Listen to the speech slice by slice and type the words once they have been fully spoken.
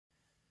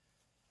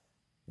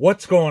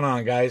What's going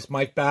on, guys?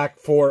 Mike back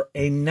for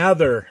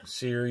another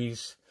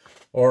series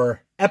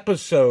or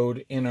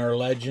episode in our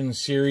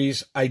Legends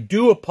series. I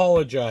do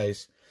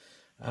apologize.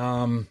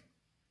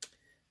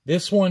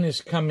 This one is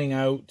coming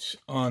out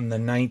on the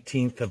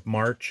 19th of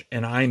March,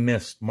 and I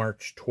missed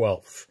March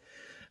 12th.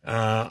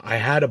 I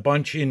had a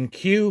bunch in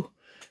queue,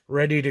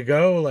 ready to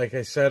go. Like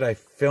I said, I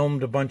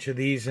filmed a bunch of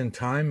these in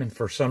time, and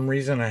for some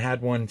reason I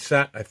had one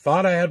set. I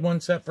thought I had one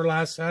set for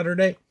last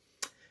Saturday.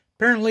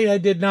 Apparently I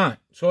did not,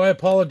 so I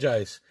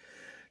apologize.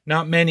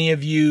 Not many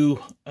of you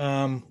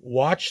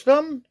watch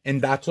them,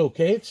 and that's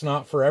okay. It's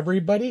not for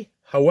everybody.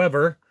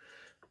 However,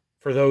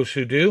 for those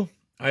who do,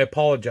 I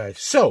apologize.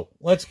 So,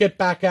 let's get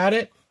back at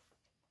it.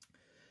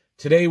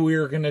 Today we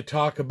are going to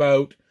talk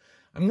about,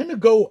 I'm going to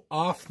go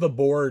off the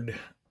board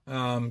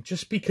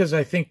just because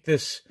I think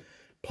this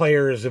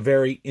player is a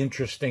very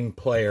interesting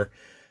player.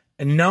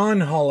 A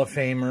non-Hall of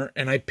Famer,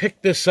 and I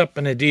picked this up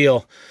in a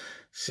deal.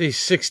 See,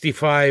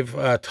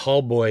 65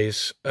 tall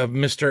boys of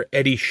Mr.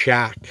 Eddie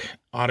Shack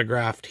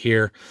autographed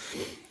here.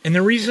 And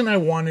the reason I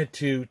wanted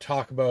to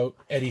talk about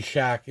Eddie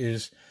Shack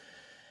is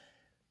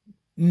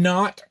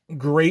not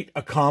great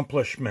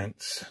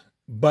accomplishments,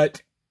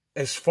 but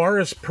as far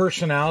as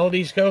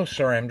personalities go,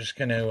 sorry, I'm just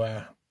going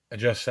to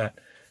adjust that.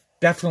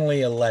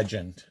 Definitely a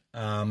legend.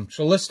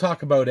 So let's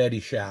talk about Eddie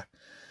Shack.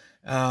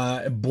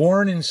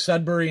 Born in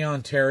Sudbury,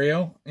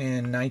 Ontario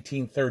in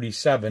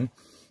 1937.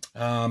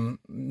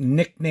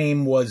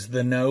 Nickname was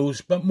the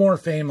Nose, but more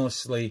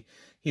famously,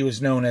 he was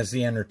known as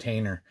the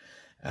Entertainer.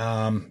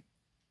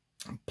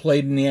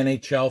 Played in the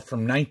NHL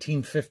from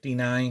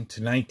 1959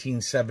 to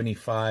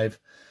 1975.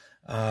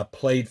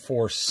 Played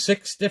for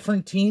 6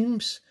 different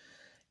teams,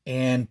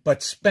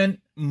 but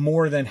spent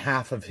more than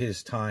half of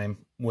his time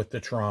with the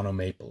Toronto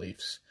Maple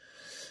Leafs.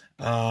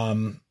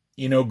 You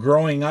know,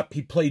 growing up,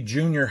 he played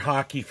junior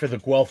hockey for the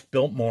Guelph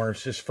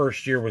Biltmores. His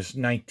first year was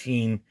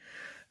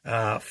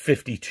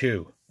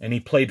 1952. And he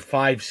played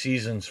 5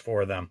 seasons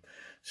for them.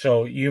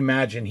 So you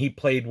imagine he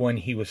played when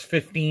he was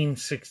 15,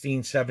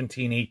 16,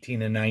 17,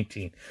 18, and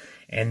 19.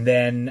 And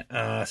then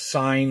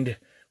signed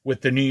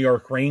with the New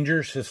York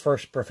Rangers, his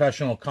first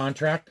professional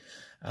contract.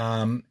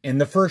 In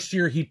the first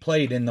year he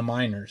played in the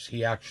minors,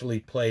 he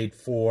actually played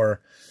for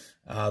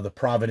the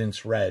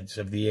Providence Reds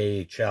of the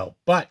AHL.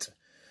 But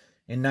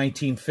in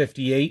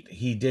 1958,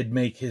 he did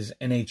make his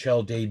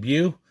NHL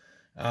debut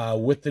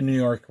with the New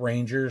York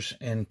Rangers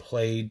and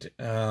played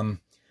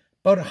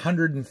about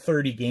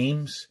 130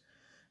 games.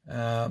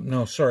 About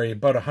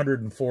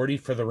 140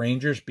 for the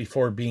Rangers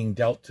before being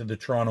dealt to the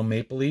Toronto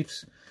Maple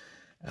Leafs.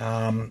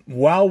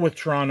 While with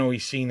Toronto,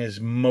 he's seen his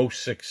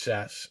most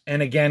success.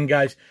 And again,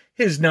 guys,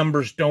 his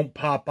numbers don't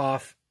pop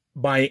off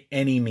by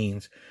any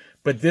means.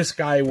 But this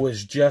guy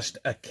was just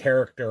a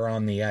character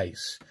on the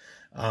ice.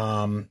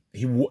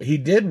 He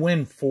did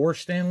win 4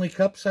 Stanley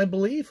Cups, I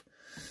believe.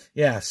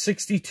 Yeah,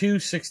 62,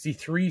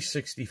 63,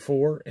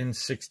 64, and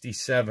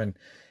 67.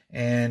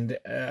 And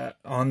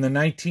on the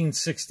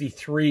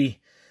 1963,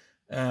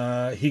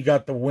 he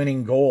got the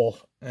winning goal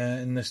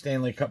in the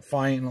Stanley Cup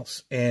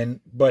Finals.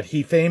 But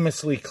he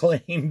famously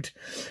claimed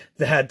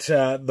that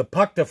the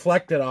puck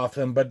deflected off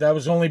him, but that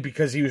was only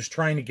because he was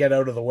trying to get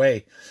out of the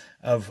way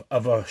of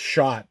a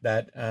shot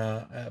that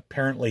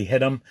apparently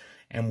hit him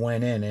and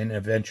went in and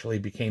eventually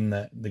became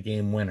the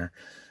game winner.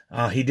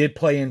 He did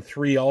play in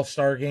 3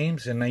 All-Star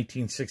games in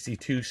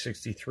 1962,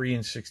 63,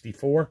 and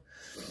 64.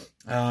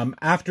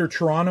 After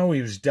Toronto,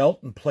 he was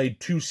dealt and played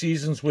 2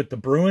 seasons with the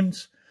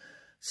Bruins,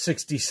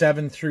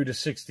 67 through to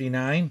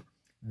 69.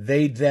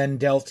 They then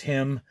dealt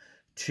him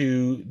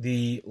to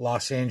the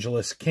Los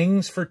Angeles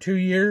Kings for 2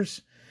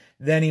 years.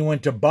 Then he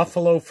went to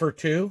Buffalo for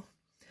 2.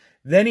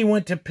 Then he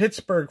went to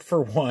Pittsburgh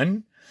for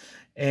 1.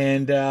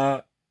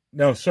 Pittsburgh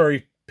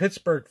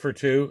for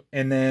 2.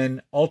 And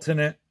then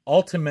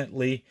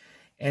ultimately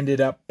ended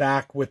up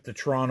back with the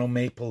Toronto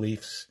Maple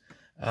Leafs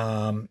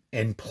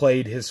and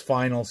played his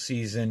final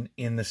season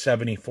in the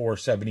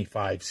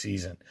 74-75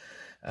 season.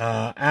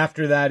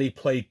 After that, he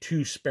played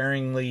 2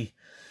 sparing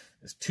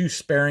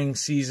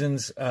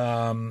seasons,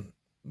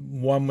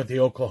 one with the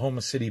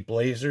Oklahoma City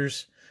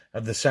Blazers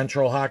of the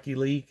Central Hockey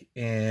League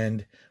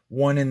and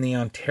one in the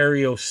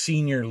Ontario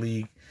Senior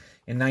League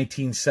in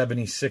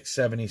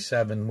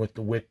 1976-77 with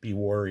the Whitby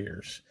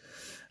Warriors.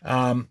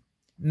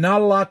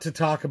 Not a lot to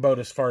talk about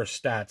as far as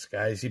stats,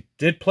 guys. He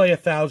did play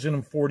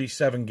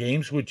 1,047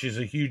 games, which is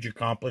a huge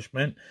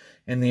accomplishment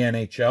in the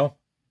NHL.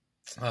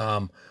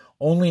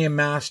 Only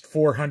amassed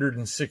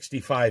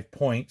 465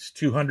 points.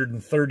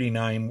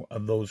 239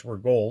 of those were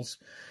goals.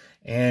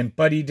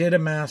 But he did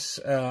amass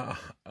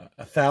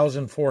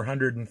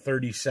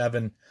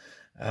 1,437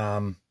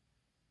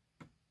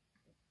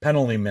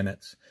 penalty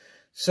minutes.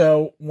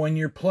 So when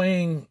you're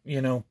playing,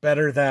 you know,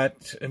 better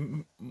that,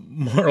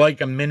 more like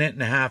 1.5 minute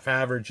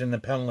average in the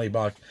penalty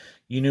box,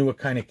 you knew what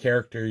kind of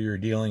character you're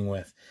dealing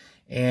with.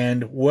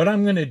 And what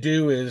I'm going to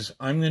do is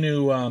I'm going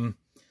to,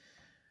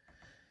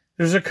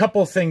 there's a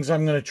couple of things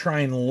I'm going to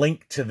try and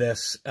link to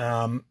this.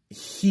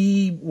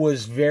 He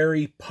was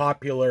very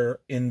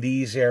popular in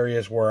these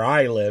areas where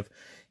I live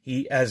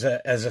he as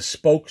a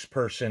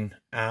spokesperson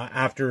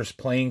after his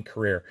playing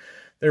career.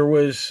 There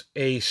was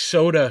a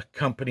soda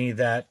company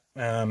that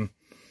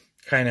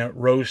kind of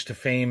rose to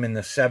fame in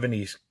the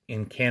 70s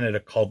in Canada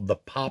called the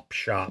Pop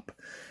Shop,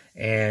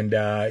 and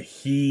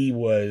he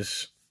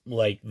was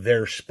like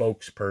their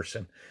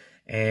spokesperson.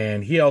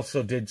 And he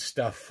also did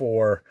stuff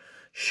for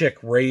Schick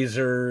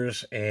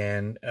Razors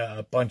and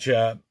a bunch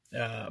of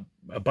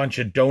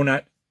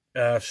donut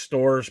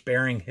stores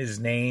bearing his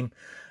name.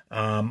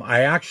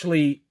 I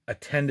actually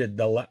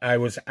I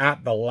was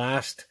at the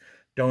last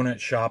donut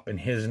shop in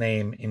his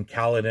name in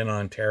Caledon,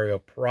 Ontario,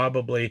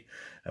 probably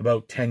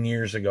about 10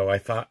 years ago. I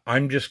thought,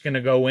 I'm just going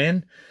to go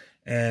in,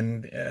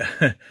 and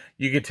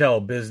you could tell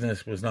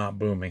business was not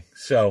booming.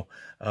 So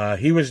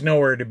he was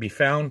nowhere to be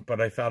found, but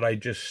I thought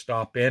I'd just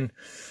stop in.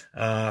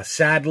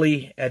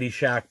 Sadly, Eddie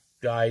Shack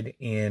died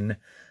in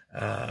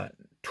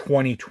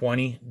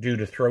 2020 due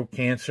to throat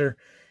cancer,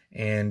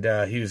 and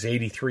he was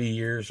 83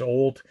 years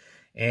old,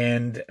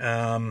 and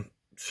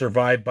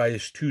survived by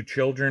his 2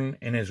 children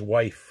and his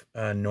wife,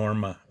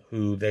 Norma,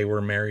 who they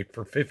were married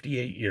for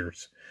 58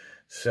 years.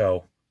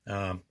 So,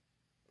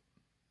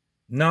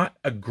 not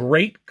a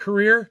great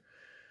career,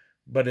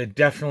 but a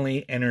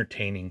definitely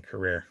entertaining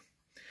career.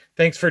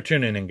 Thanks for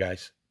tuning in,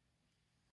 guys.